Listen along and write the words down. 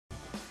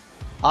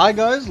Hi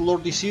guys,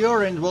 Lord is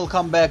here and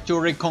welcome back to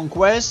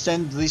Reconquest,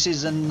 and this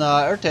is an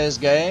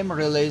RTS game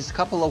released a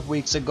couple of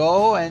weeks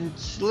ago, and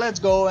let's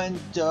go and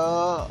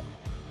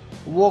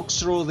walk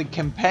through the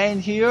campaign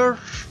here.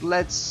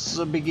 Let's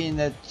begin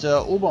at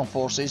Urban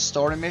Forces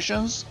story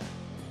missions.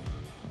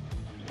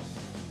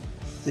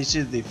 This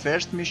is the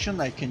first mission.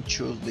 I can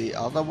choose the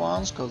other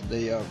ones because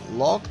they are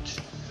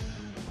locked.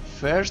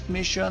 First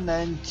mission,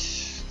 and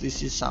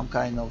this is some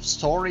kind of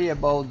story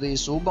about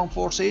these Urban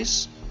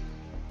Forces.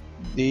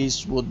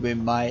 These would be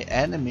my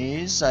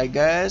enemies, I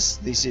guess.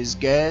 This is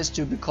gas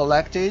to be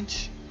collected.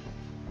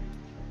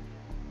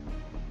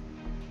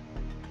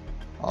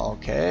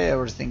 Okay,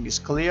 everything is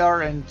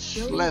clear and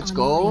let's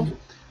go.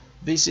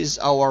 This is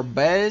our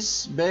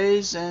base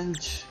and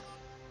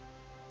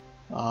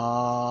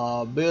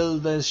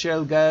build a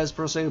shale gas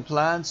processing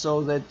plant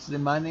so that the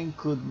mining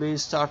could be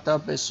started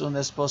up as soon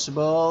as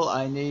possible.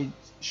 I need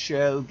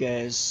shale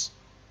gas.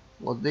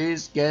 What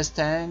is gas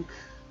tank,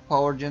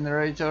 power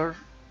generator,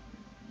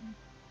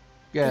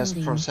 gas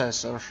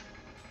processor.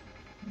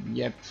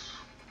 Yep.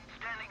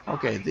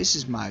 Okay, this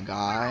is my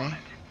guy.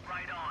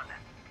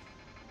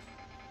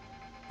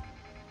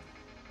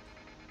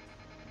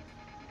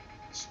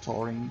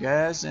 Storing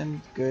gas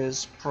and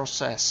gas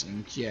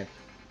processing. Yep.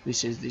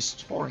 This is the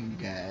storing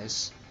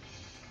gas.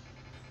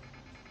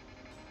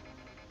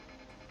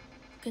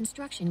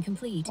 Construction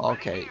complete.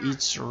 Okay,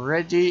 it's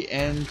ready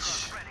and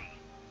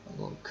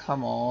oh,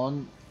 come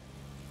on.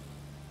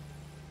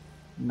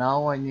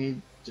 Now I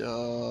need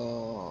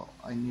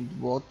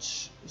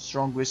what?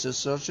 Strong whistle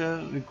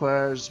searcher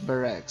requires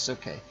barracks.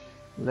 Okay,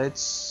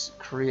 let's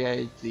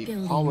create the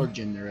power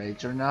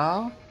generator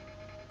now.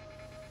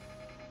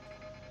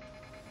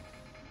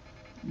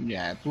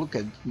 Yeah, look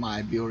at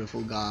my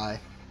beautiful guy.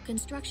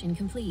 Construction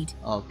complete.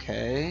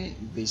 Okay,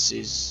 this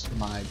is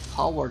my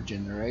power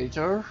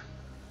generator.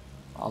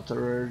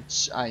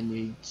 Afterwards, I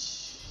need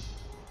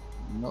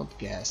not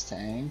gas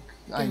tank.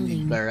 I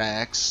need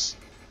barracks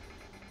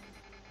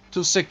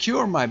to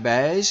secure my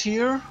base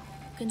here.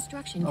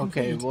 Construction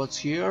okay, complete. what's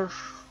here?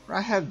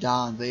 I have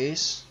done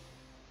this.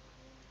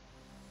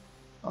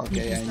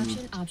 Okay, I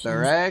need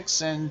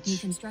barracks and new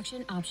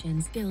construction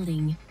options.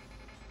 Building.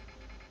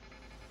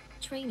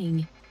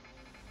 Training.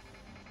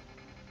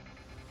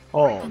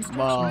 oh,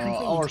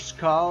 our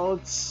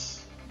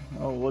scouts.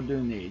 Oh, what do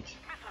you need?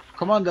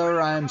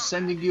 Commander, I am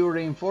sending you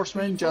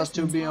reinforcement just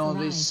to be on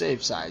this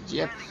safe side.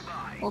 Yep.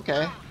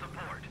 Okay.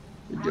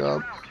 Good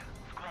job.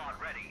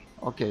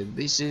 Okay,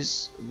 this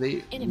is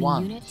the Enemy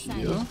one unit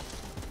here. sighted.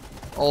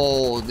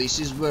 Oh, this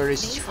is very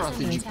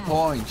strategic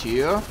point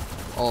here.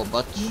 Oh,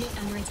 but unit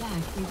under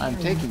attack. I'm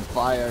taking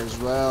fire as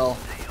well.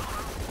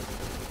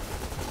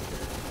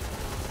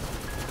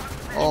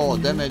 Oh,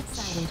 damn it.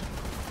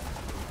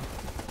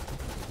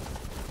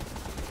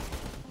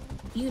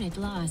 Unit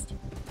lost.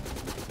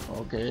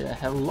 Okay, I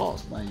have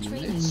lost my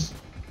units.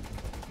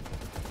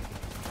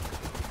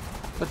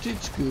 But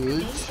it's good.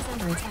 Base is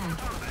under attack.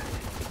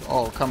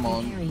 Oh, come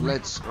on,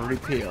 let's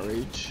repair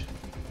it.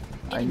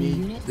 I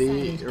need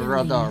the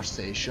radar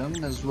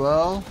station as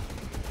well.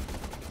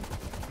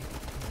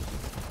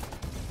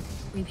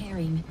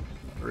 Repairing.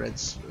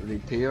 Let's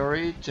repair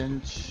it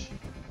and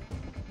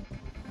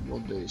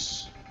what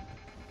this?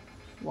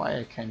 Why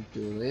I can't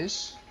do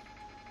this?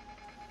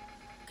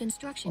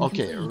 Construction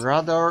okay, complete.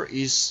 Radar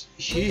is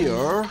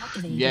here.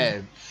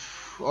 Yeah.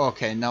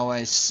 Okay, now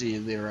I see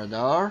the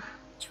radar.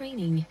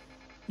 Training.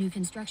 New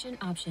construction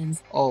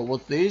options. Oh,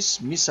 what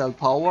this? Missile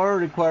power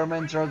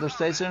requirement radar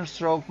station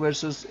stroke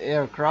versus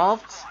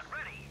aircraft.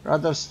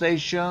 Radar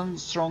station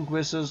strong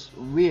versus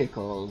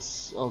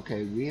vehicles.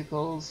 Okay,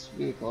 vehicles.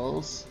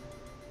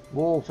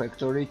 War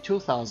factory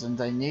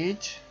 2000 I need.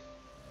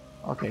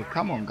 Okay,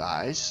 come on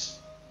guys.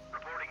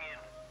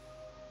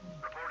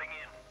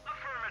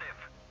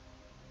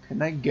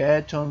 Can I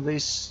get on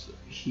this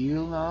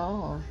hill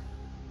now?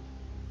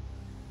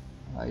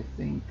 Or I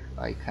think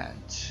I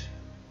can't.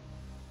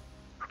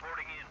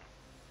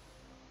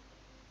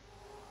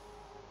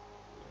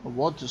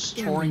 What is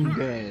storing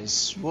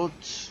gas? What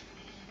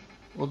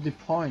the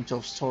point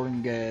of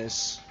storing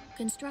gas?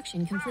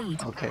 Construction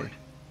complete. Okay.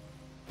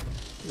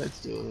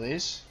 Let's do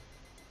this.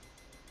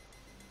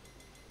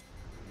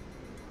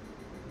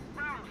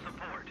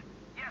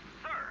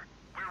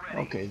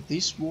 Okay,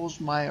 this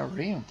was my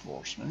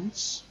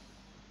reinforcements.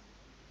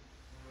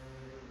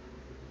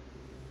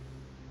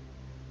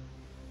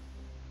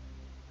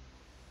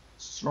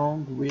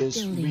 Strong with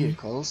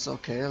vehicles.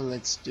 Okay,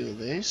 let's do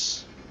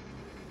this.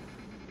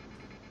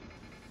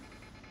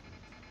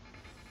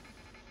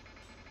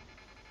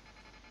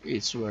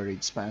 It's very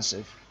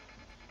expensive.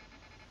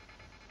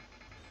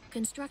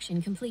 Construction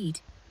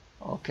complete.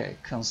 Okay,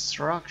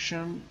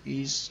 construction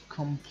is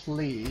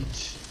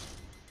complete.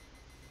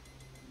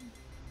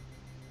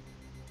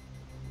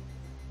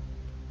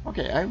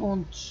 Okay, I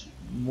want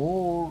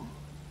more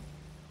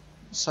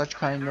such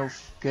kind of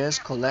gas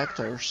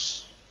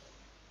collectors.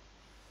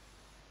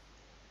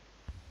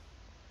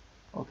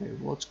 Okay,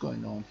 what's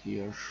going on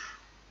here?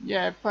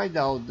 Yeah, I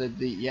doubt that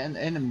the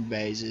enemy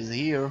base is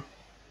here.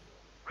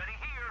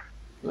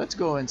 Let's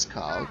go and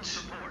scout.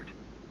 Support.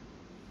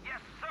 Yes,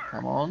 sir.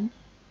 Come on. Move.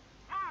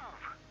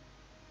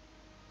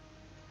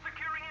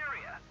 Securing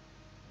area.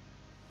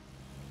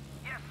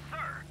 Yes,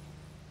 sir.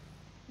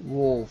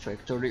 Wall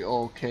factory,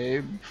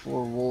 okay.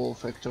 For wall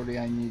factory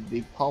I need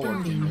the power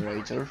Building.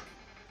 generator.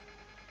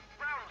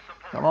 Ground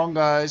support. Come on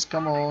guys,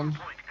 come on.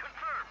 Point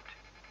confirmed.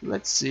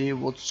 Let's see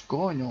what's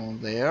going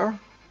on there.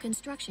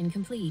 Construction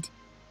complete.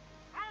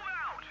 Move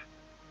out.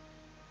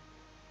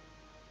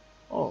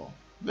 Oh,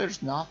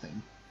 there's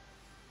nothing.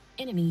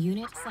 Enemy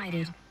unit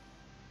sighted.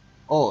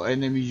 Oh,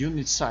 enemy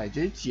unit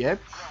sighted,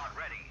 yep. Squad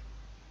ready.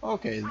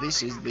 Okay,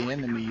 this is the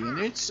enemy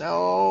unit,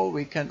 so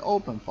we can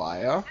open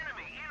fire.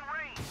 Enemy in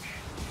range.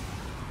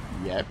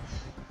 Yep.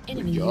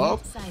 Enemy Good job.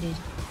 unit sighted.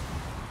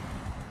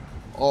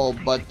 Oh,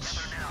 but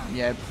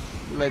yep.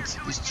 Let's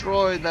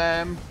destroy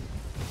them.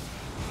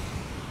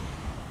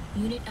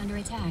 Unit under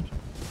attack.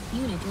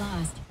 Unit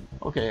lost.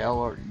 Okay,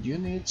 our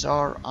units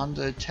are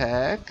under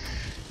attack.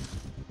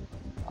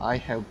 I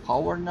have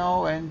power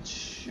now and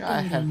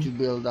I have to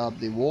build up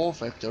the war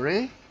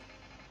factory.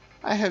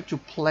 I have to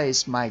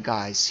place my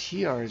guys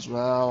here as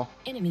well.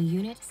 Enemy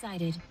unit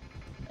sighted.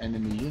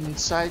 Enemy unit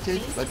sighted,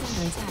 Base but is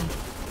under attack.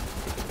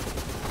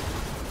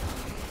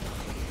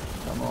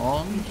 come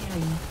on.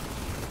 Repairing.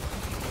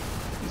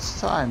 It's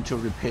time to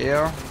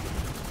repair.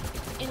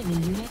 Enemy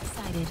unit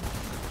sighted.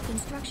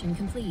 Construction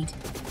complete.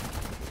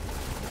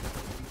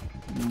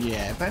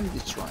 Yep, I'm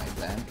destroying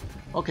them.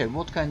 Okay,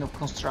 what kind of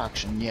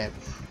construction? Yep.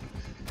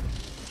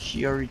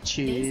 Here it Base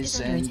is,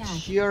 is under and attack.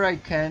 here I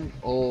can...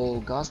 Oh,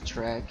 gas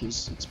track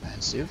is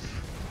expensive.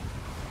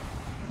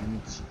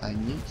 And I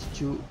need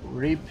to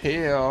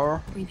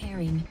repair.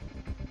 Repairing.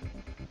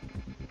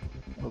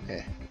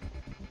 Okay.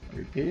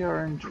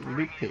 Repair and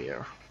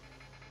repair.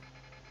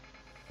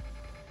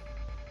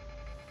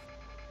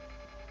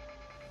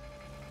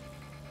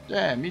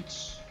 Damn,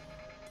 it's...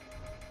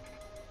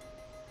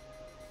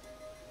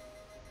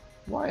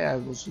 Why I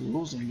was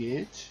losing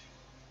it?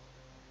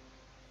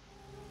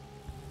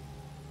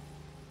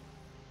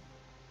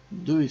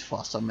 Do it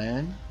faster,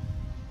 man.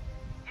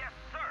 Yes,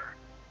 sir.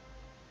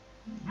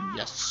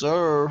 Yes,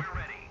 sir. We're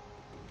ready.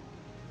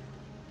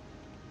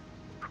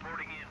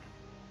 Reporting in.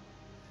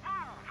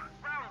 Move.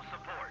 Ground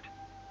support.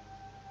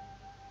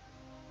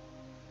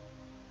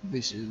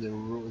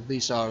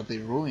 These are the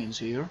ruins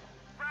here.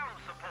 Ground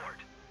support.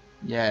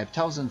 Yeah,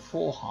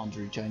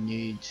 1400 I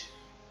need.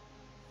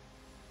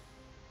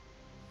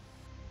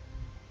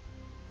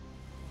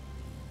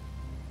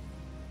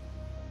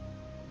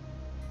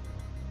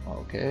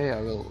 Okay,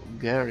 I will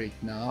get it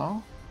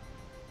now.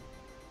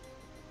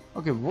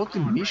 Okay, what the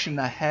mission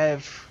I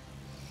have?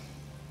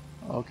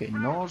 Okay,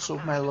 north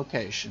of my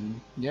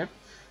location. Yep.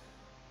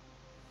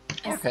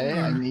 Okay,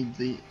 I need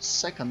the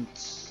second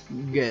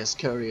gas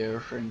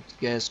carrier and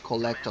gas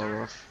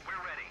collector of We're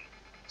ready.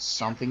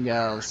 something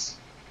else.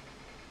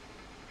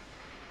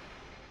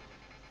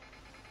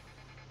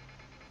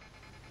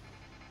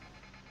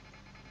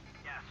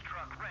 Gas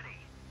truck ready.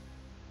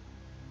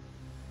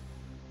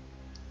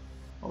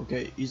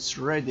 Okay, it's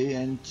ready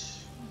and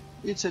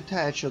it's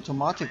attached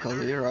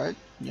automatically, right?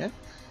 Yep.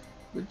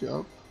 Good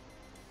job.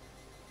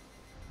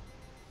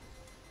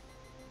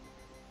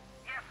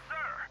 Yes,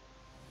 sir.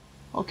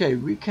 Okay,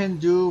 we can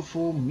do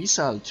for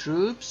missile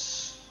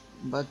troops,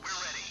 but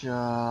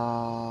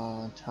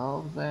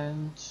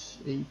 1000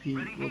 AP,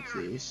 what's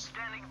this?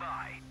 Standing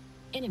by.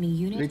 Enemy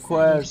unit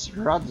Requires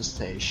radar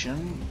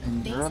station,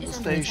 and sighted. Base radar is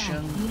under attack.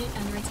 station. Unit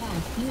under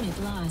attack.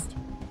 Unit lost.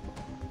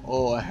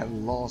 Oh, I have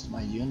lost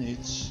my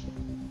units.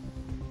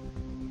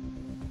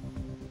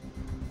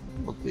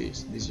 What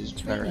this? This is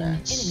Training.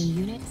 barracks. Enemy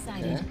unit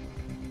sighted. Okay.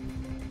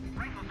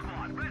 Rifle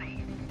squad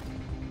ready.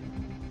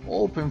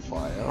 Open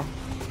fire.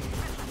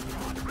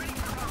 Squad ready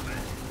for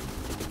combat.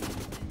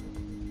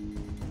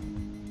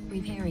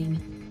 Repairing.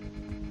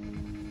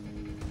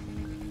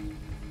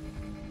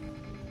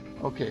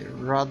 Okay,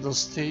 radar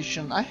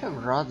station. I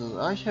have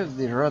radar. I have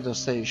the radar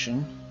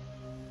station.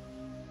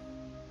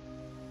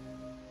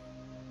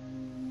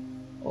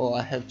 Oh,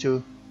 I have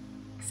to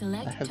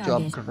Select to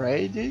target.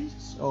 upgrade it.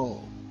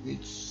 Oh,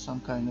 it's some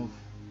kind of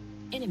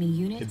Enemy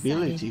unit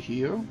ability sighted.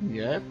 here.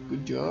 Yep,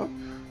 good job.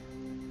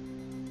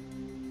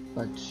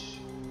 But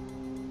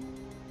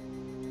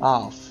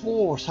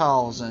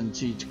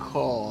 4,000 it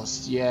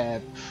costs.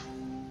 Yep.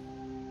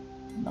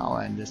 Now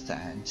I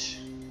understand.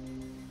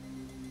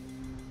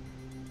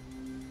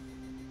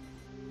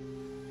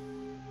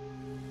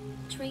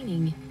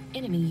 Training.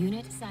 Enemy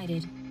unit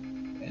sighted.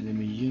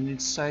 Enemy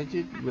unit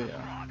sighted. Where?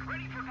 Squad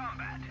ready for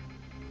combat.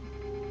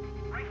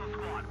 Rifle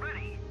squad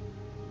ready.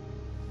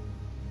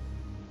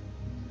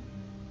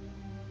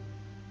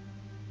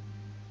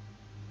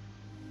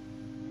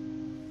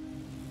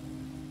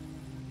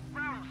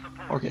 Ground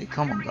support. Okay,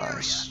 come on, Securing area.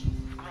 guys.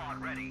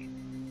 Squad ready.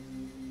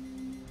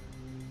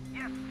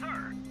 Yes,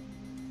 sir.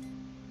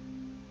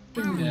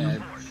 Building.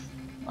 Yeah,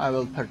 I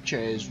will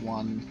purchase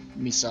one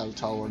missile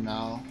tower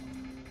now.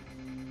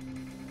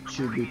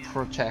 Should be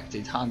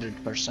protected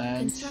 100%.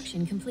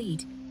 Construction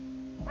complete.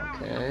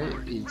 Okay,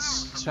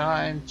 it's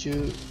time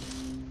to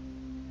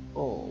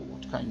Oh,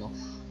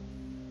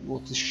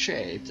 what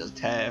shape does it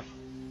have?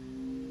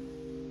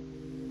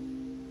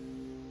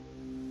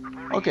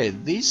 Okay,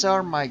 these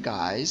are my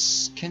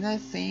guys. Can I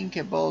think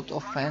about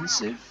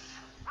offensive?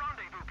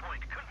 Rendezvous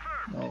point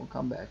confirmed. No,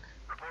 come back.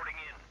 Reporting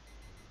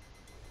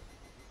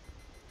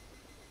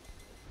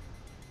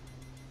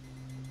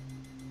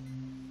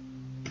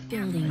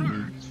in.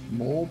 Building.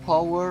 More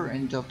power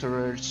and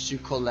afterwards to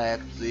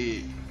collect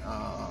the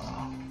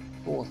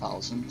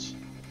 4,000.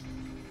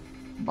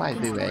 By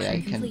the way,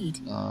 I can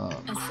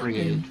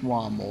create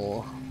one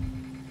more.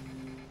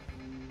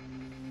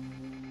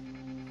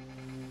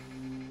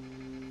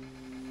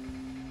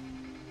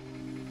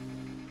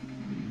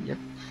 Yep.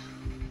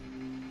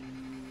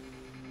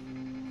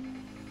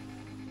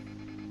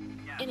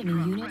 Enemy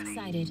unit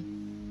sighted.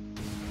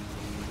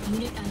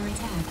 Unit under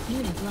attack.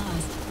 Unit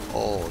lost.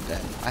 Oh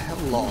damn, I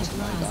have lost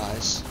my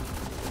guys.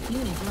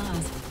 Unit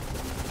lost.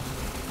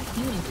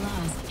 Unit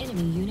lost.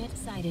 Enemy unit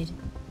sighted.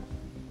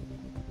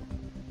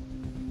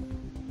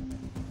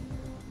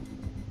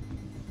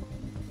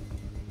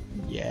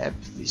 Yep,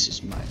 this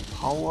is my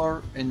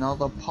power.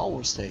 Another power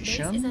Base is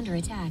station. under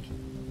attack.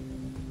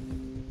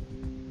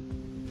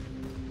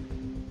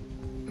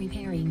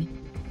 Repairing.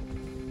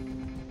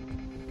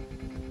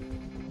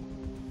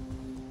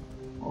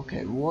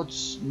 Okay,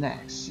 what's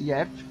next?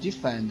 Yep,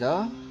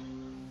 defender.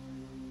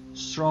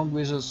 Strong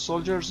with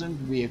soldiers and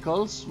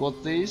vehicles.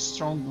 What is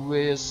strong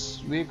with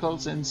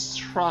vehicles and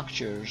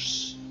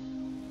structures?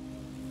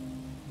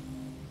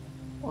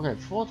 Okay,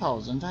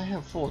 4,000. I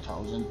have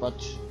 4,000,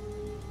 but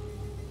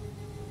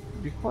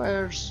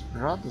requires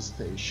radar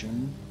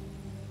station.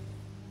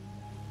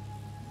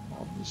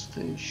 Radar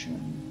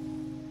station.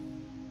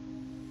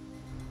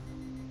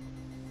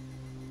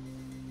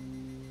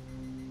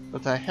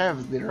 But I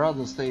have the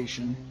radar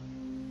station.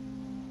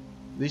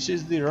 This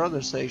is the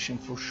radar station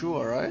for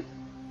sure, right?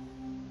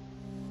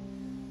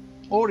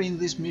 Or in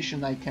this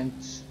mission I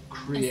can't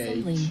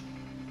create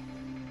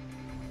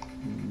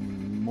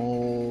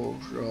more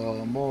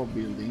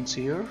buildings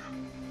here.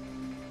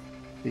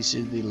 This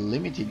is the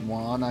limited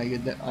one, I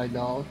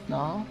doubt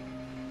now.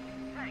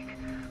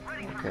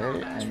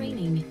 Okay,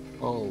 and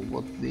oh,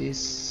 what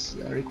this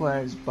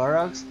requires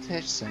barracks,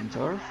 test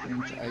center,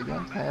 and I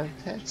don't have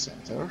test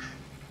center.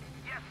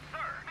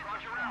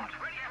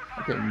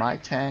 Okay, my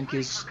tank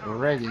is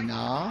ready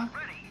now.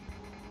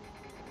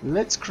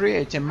 Let's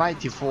create a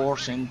mighty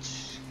force and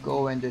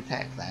go and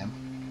attack them.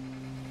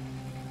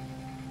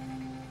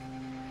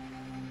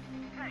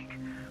 Tank,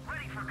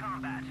 ready for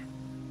combat.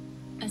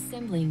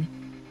 Assembling.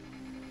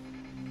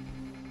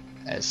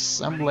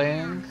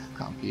 Assembling,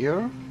 come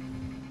here.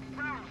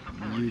 Ground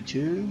support. You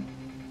too.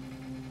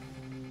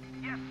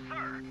 Yes,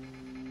 sir.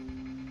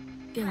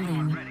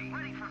 Building.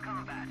 Ready for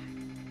combat.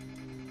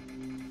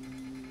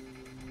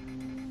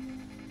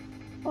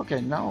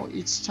 Okay, now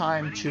it's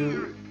time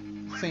to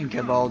think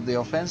about the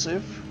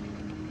offensive.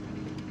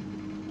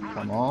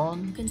 Come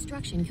on.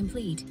 Construction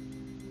complete.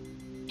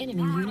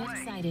 Enemy unit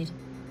sighted.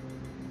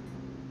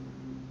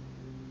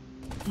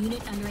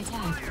 Unit under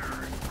attack.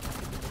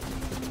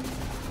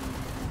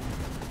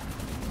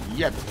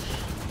 Yep.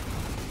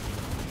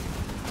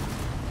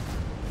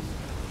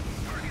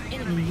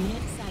 Enemy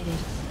unit sighted.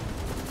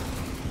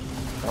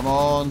 Come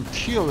on,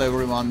 kill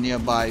everyone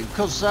nearby,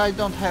 because I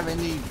don't have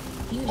any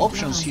Unit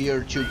options lost.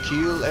 here to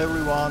kill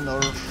everyone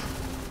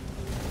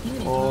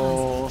Unit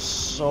or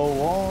lost. so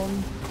on.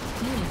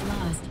 Unit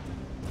lost.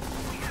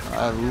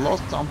 I've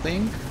lost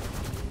something.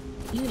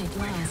 Unit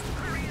lost.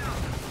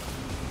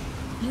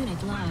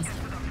 Unit lost.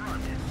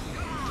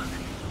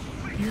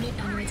 Unit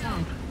under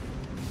attack.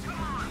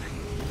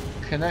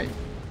 Can I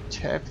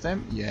tap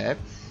them? Yep,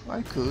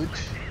 I could.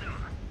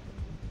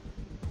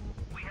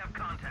 We have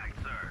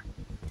contact, sir.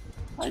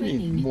 I need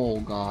Training.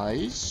 more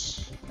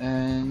guys.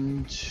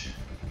 And Missile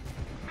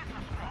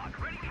squad,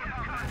 ready for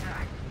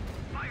contact.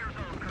 Fire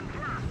zone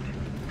confirmed.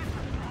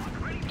 Missile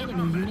squad, ready for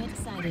Enemy unit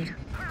sighted.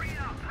 Hurry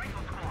up,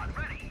 rifle squad,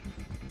 ready.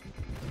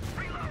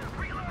 Reload,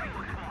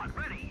 rifle squad,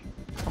 ready.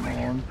 come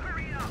on.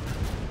 Hurry up.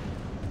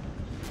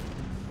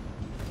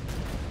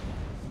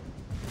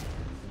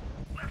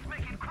 Let's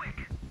make it quick.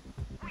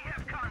 We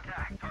have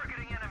contact.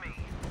 Targeting enemy.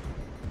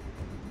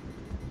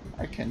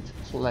 I can't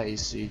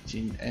place it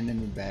in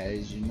enemy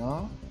base, you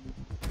know?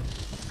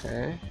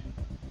 Okay.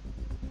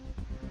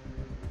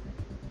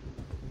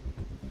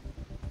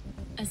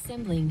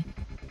 Assembling.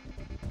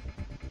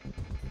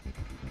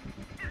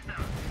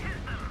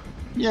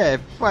 Yeah,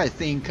 I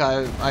think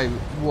I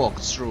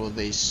walked through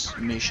this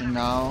mission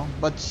now,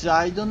 but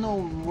I don't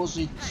know, was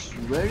it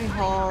very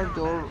hard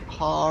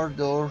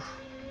or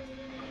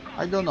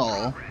I don't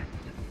know.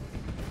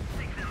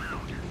 Take them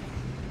out.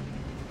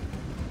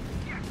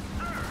 Yes,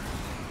 sir.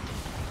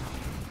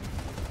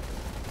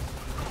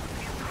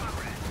 In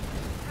progress.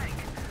 Tank,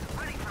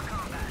 ready for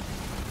combat.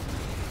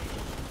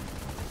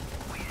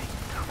 We ain't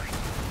stopping.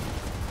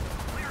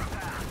 Clear a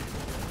path.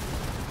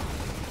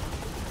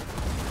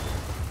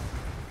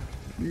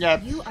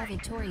 Yep. You are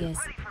victorious.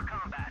 Ready for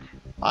combat.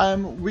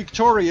 I'm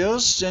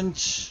victorious, and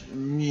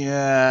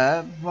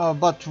yeah,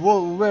 but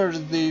where are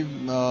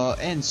the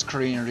end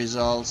screen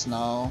results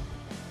now?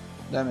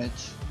 Damn it.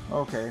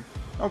 Okay.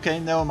 Okay,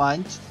 never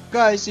mind.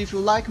 Guys, if you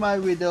like my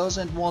videos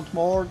and want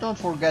more, don't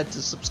forget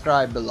to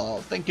subscribe below.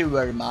 Thank you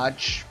very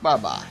much. Bye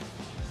bye.